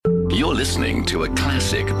You're listening to a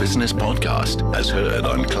classic business podcast as heard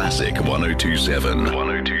on Classic 102.7.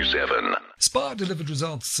 102.7. SPAR delivered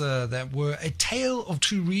results that were a tale of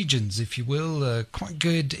two regions, if you will. Quite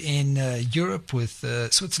good in Europe, with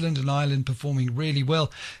Switzerland and Ireland performing really well.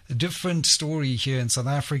 A different story here in South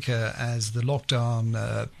Africa as the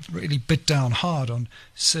lockdown really bit down hard on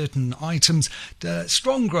certain items.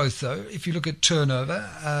 Strong growth, though, if you look at turnover,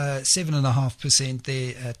 7.5%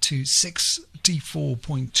 there to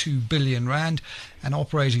 64.2 billion rand, and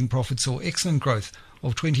operating profits saw excellent growth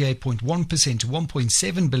of 28.1% to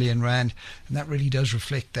 1.7 billion rand, and that really does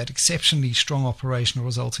reflect that exceptionally strong operational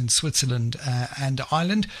result in Switzerland and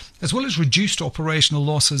Ireland, as well as reduced operational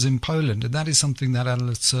losses in Poland, and that is something that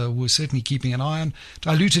analysts were certainly keeping an eye on.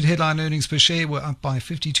 Diluted headline earnings per share were up by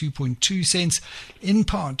 52.2 cents, in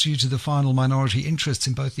part due to the final minority interests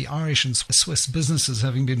in both the Irish and Swiss businesses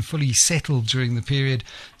having been fully settled during the period,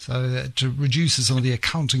 so to reduce some of the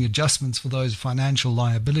accounting adjustments for those financial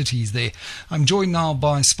liabilities there. I'm joined now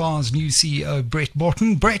by SPAR's new CEO, Brett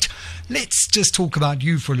Botten. Brett, let's just talk about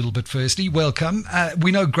you for a little bit firstly. Welcome.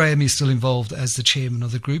 We know Graham is still involved as the chairman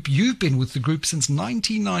of the group. You've been with the group since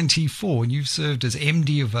 1994, and you've served as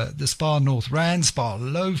MD of the SPAR North Rand, SPAR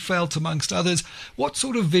Lowveld, amongst others. What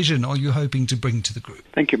sort of vision are you hoping to bring to the group?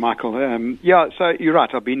 Thank you, Michael. So you're right.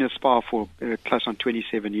 I've been at SPAR for close on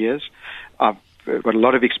 27 years. I've got a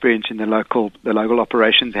lot of experience in the local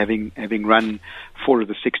operations, having run 4 of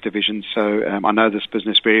the 6 divisions, so I know this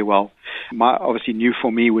business very well. Obviously new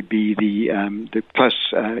for me would be the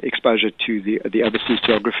close exposure to the overseas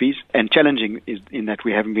geographies, and challenging is in that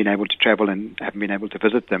we haven't been able to travel and haven't been able to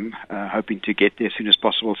visit them, hoping to get there as soon as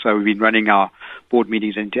possible. So we've been running our board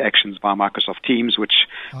meetings and interactions via Microsoft Teams, which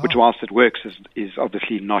whilst it works is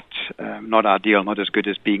obviously not ideal, not as good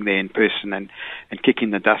as being there in person and kicking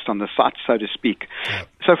the dust on the site, so to speak. Yeah.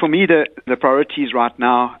 So for me, the priorities right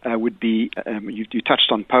now would be, you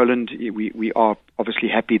touched on Poland. We are obviously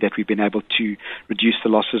happy that we've been able to reduce the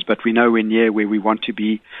losses, but we know we're near where we want to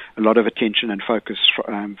be. A lot of attention and focus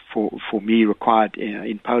for me required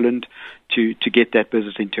in Poland to get that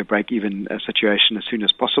business into a break-even situation as soon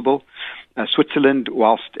as possible. Switzerland,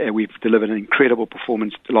 whilst we've delivered an incredible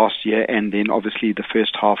performance last year and then obviously the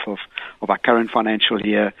first half of our current financial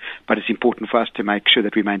year, but it's important for us to make sure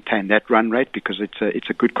that we maintain that run rate because it's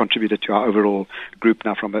a good contributor to our overall group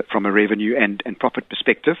now from a revenue and profit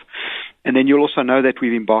perspective. And then you'll also know that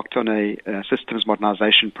we've embarked on a systems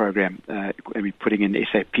modernization program, and we're putting in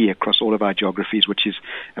SAP across all of our geographies, which is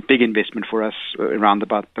a big investment for us, around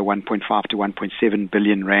about the 1.5 to 1.7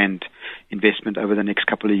 billion rand investment over the next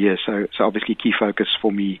couple of years. So obviously key focus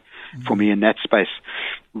for me in that space.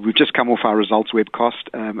 We've just come off our results webcast,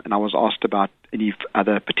 and I was asked about any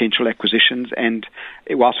other potential acquisitions. And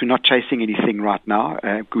whilst we're not chasing anything right now,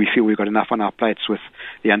 we feel we've got enough on our plates with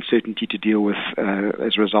the uncertainty to deal with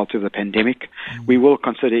as a result of the pandemic. We will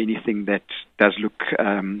consider anything that does look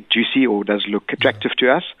juicy or does look attractive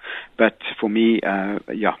to us. But for me,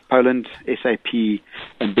 Poland, SAP,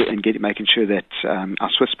 and making sure that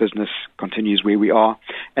our Swiss business continues where we are.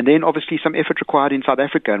 And then obviously some effort required in South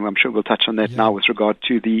Africa, and I'm sure we'll touch on that now with regard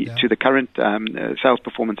to the current sales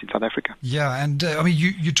performance in South Africa. Yeah, and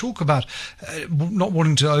you talk about not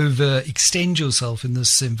wanting to overextend yourself in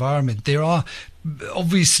this environment. There are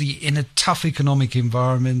obviously, in a tough economic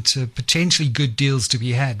environment, potentially good deals to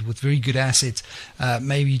be had with very good assets,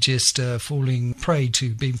 maybe just falling prey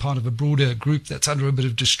to being part of a broader group that's under a bit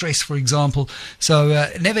of distress, for example. So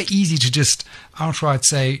never easy to just outright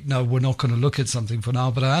say, no, we're not going to look at something for now,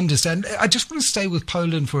 but I understand. I just want to stay with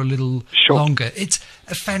Poland for a little longer. It's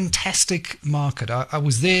a fantastic market. I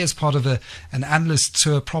was there as part of an analyst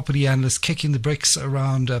tour, property analyst, kicking the bricks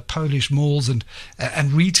around Polish malls and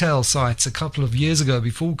retail sites a couple of years ago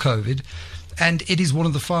before COVID, and it is one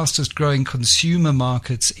of the fastest growing consumer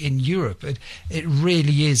markets in Europe. It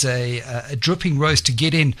really is a dripping roast to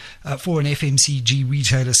get in for an FMCG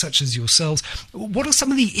retailer such as yourselves. What are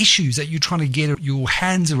some of the issues that you're trying to get your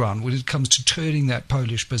hands around when it comes to turning that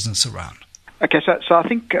Polish business around? Okay, so I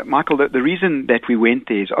think, Michael, the reason that we went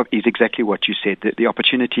there is exactly what you said. The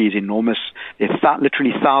opportunity is enormous. There's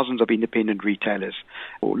literally thousands of independent retailers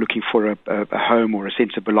looking for a home or a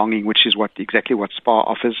sense of belonging, which is exactly what SPAR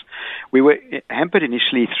offers. We were hampered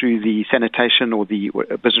initially through the sanitation or the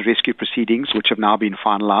business rescue proceedings, which have now been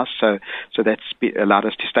finalized. So that's allowed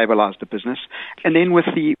us to stabilize the business. And then with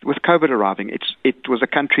COVID arriving, it was a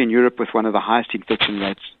country in Europe with one of the highest infection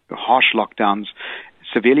rates, harsh lockdowns,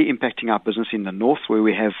 severely impacting our business in the north, where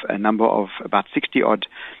we have a number of about 60-odd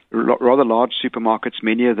rather large supermarkets,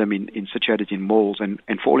 many of them situated in malls, and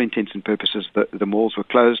for all intents and purposes, the malls were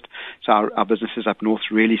closed, so our businesses up north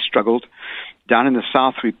really struggled. Down in the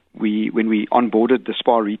south, when we onboarded the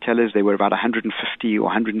SPAR retailers, there were about 150 or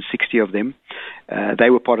 160 of them. They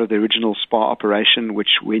were part of the original SPAR operation,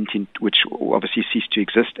 which obviously ceased to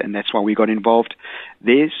exist, and that's why we got involved.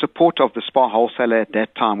 Their support of the SPAR wholesaler at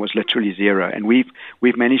that time was literally zero, and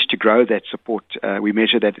we've managed to grow that support. We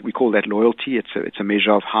measure that, we call that loyalty. It's a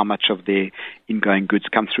measure of how much of their ingoing goods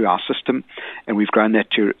come through our system, and we've grown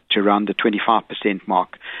that to around the 25%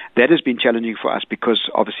 mark. That has been challenging for us because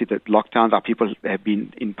obviously the lockdowns, our people have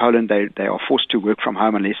been in Poland, they are forced to work from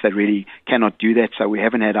home unless they really cannot do that. So we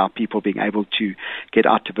haven't had our people being able to get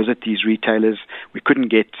out to visit these retailers. We couldn't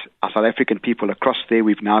get our South African people across there.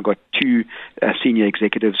 We've now got two senior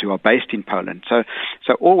executives who are based in Poland. So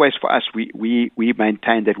always for us, we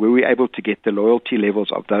maintain that were we able to get the loyalty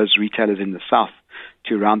levels of those retailers in the South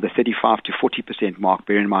to around the 35 to 40% mark,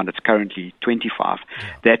 bear in mind it's currently 25,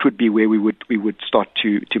 that would be where we would start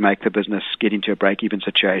to make the business get into a break-even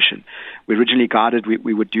situation. We originally guided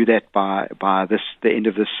we would do that by the end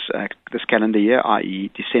of this calendar year, i.e.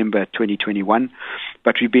 December 2021,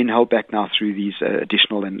 but we've been held back now through these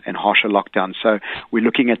additional and harsher lockdowns. So we're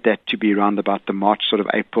looking at that to be around about the March, sort of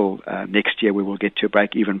April next year, we will get to a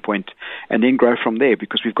break-even point and then grow from there,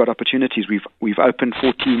 because we've got opportunities. We've opened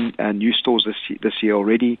 14 new stores this year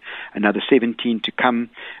already, another 17 to come,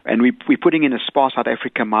 and we're putting in a SPAR South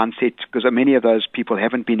Africa mindset, because many of those people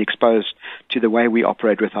haven't been exposed to the way we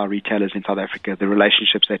operate with our retailers in South Africa, the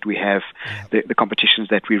relationships that we have, the competitions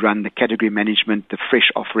that we run, the category management, the fresh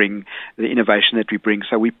offering, the innovation that we bring.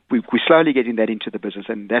 So we're slowly getting that into the business,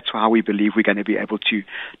 and that's how we believe we're going to be able to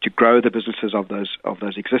grow the businesses of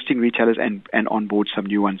those existing retailers and onboard some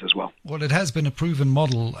new ones as well. Well, it has been a proven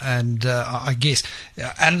model, and I guess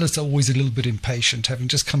analysts are always a little bit impatient. Having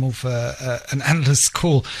just come off an analyst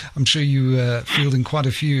call, I'm sure you fielding quite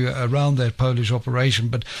a few around that Polish operation,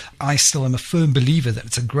 but I still am a firm believer that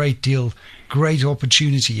it's a great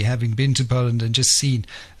opportunity, having been to Poland and just seen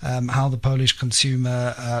how the Polish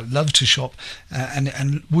consumer love to shop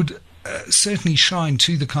and would certainly shine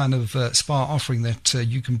to the kind of SPAR offering that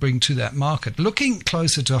you can bring to that market. Looking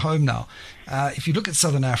closer to home now, if you look at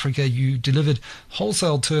Southern Africa, you delivered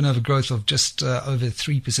wholesale turnover growth of just over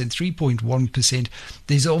 3%, 3.1%.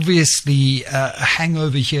 There's obviously a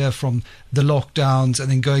hangover here from the lockdowns and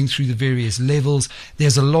then going through the various levels.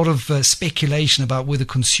 There's a lot of speculation about whether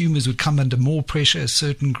consumers would come under more pressure as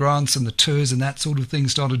certain grants and the TERS and that sort of thing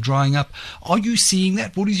started drying up. Are you seeing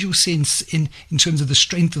that? What is your sense in terms of the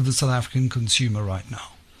strength of the South African consumer right now?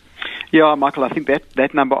 Yeah, Michael, I think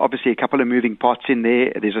that number, obviously a couple of moving parts in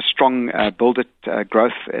there. There's a strong Build It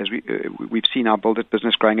growth, as we've seen our Build It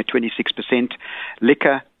business growing at 26%.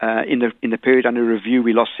 Liquor, in the period under review,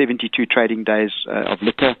 we lost 72 trading days of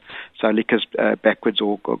liquor. So liquor's backwards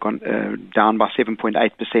or gone down by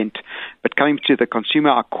 7.8%. But coming to the consumer,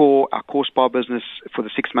 our core SPAR business for the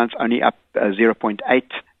 6 months only up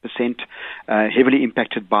 0.8%, heavily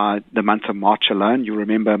impacted by the month of March alone. You'll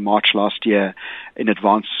remember March last year, in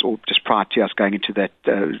advance or just prior to us going into that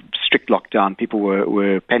strict lockdown, people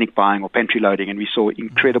were panic buying or pantry loading, and we saw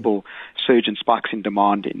incredible surge and spikes in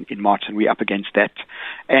demand in March, and we're up against that.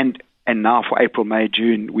 And now for April, May,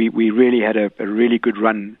 June, we really had a really good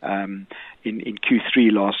run in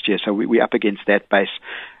Q3 last year, so we're up against that base.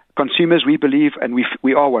 Consumers, we believe, and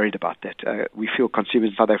we are worried about that. We feel consumers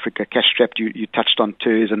in South Africa cash-strapped. You touched on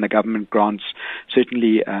TERS and the government grants.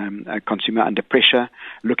 Certainly, a consumer under pressure,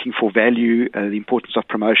 looking for value. The importance of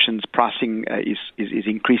promotions, pricing is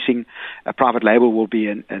increasing. Private label will be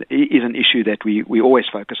is an issue that we always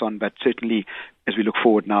focus on, but certainly as we look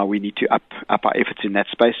forward now, we need to up our efforts in that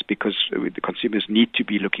space, because the consumers need to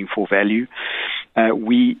be looking for value.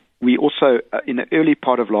 We also, in the early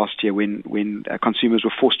part of last year, when consumers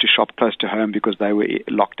were forced to shop close to home because they were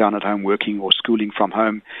locked down at home working or schooling from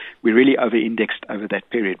home, we really over-indexed over that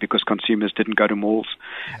period because consumers didn't go to malls.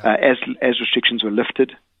 As restrictions were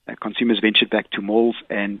lifted, consumers ventured back to malls,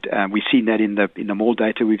 and we've seen that in the mall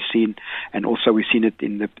data we've seen, and also we've seen it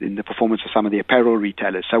in the performance of some of the apparel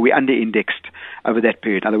retailers. So we under-indexed over that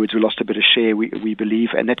period. In other words, we lost a bit of share, we believe,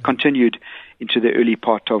 and that continued into the early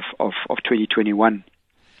part of 2021.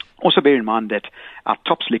 Also bear in mind that our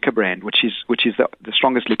Tops liquor brand, which is the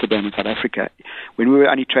strongest liquor brand in South Africa, when we were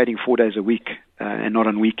only trading 4 days a week and not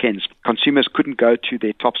on weekends, consumers couldn't go to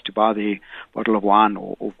their Tops to buy their bottle of wine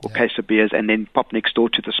or case of beers and then pop next door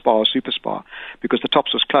to the Spar or Super Spar because the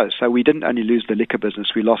Tops was closed. So we didn't only lose the liquor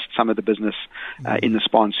business, we lost some of the business in the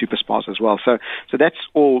Spar and Super Spars as well. So that's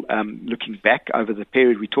all looking back over the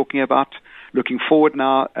period we're talking about. Looking forward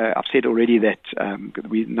now, I've said already that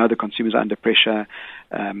we know the consumers are under pressure.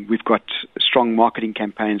 We've got strong marketing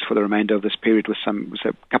campaigns for the remainder of this period with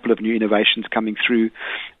a couple of new innovations coming through.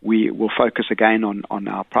 We will focus again gain on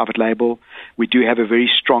our private label. We do have a very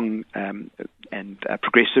strong and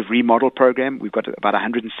progressive remodel program. We've got about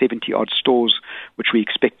 170 odd stores which we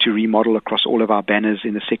expect to remodel across all of our banners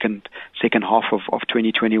in the second half of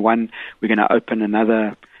 2021. We're going to open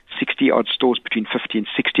another 60 odd stores, between 50 and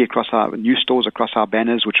 60 across our new stores across our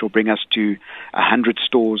banners, which will bring us to 100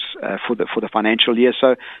 stores for the financial year.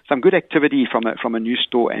 So some good activity from a new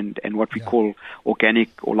store and what we call organic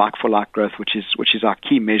or like-for-like growth, which is our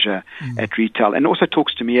key measure at retail, and also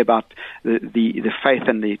talks to me about the faith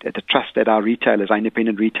and the trust that our retailers, our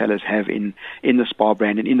independent retailers, have in the SPAR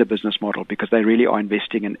brand and in the business model, because they really are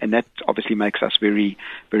investing, and that obviously makes us very,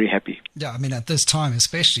 very happy. Yeah, I mean, at this time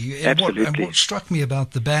especially. Absolutely. And what struck me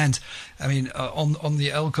about the band, I mean, on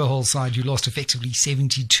the alcohol side, you lost effectively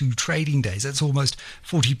 72 trading days. That's almost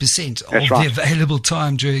 40% of the available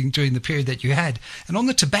time during the period that you had. And on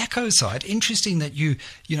the tobacco side, interesting that you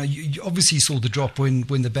obviously saw the drop when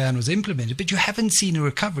the ban was implemented, but you haven't seen a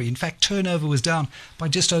recovery. In fact, turnover was down by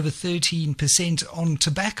just over 13% on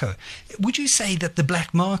tobacco. Would you say that the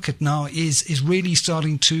black market now is really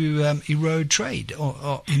starting to erode trade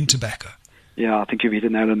or in tobacco? Yeah, I think you've hit a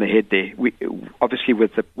nail on the head there. We obviously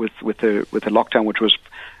with the lockdown, which was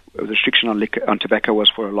the restriction on tobacco was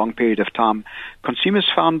for a long period of time, consumers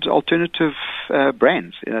found alternative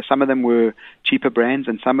brands. Some of them were cheaper brands,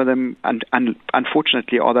 and some of them,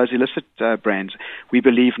 unfortunately, are those illicit brands. We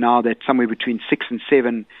believe now that somewhere between 6 and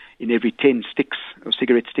 7 in every 10 sticks or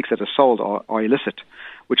cigarette sticks that are sold are illicit,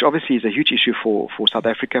 which obviously is a huge issue for South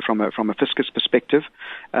Africa from a fiscus perspective.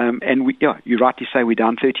 And you rightly say we're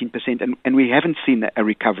down 13%, and we haven't seen a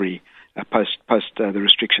recovery post the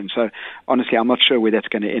restriction. So honestly, I'm not sure where that's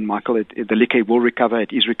going to end, Michael. The liquor will recover;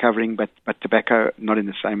 it is recovering, but tobacco not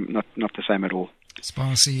the same at all.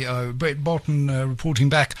 SPAR CEO Brett Barton reporting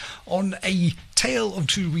back on a tale of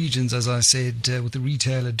two regions, as I said, with the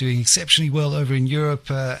retailer doing exceptionally well over in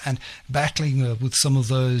Europe and battling with some of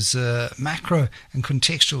those macro and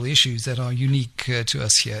contextual issues that are unique to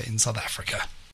us here in South Africa.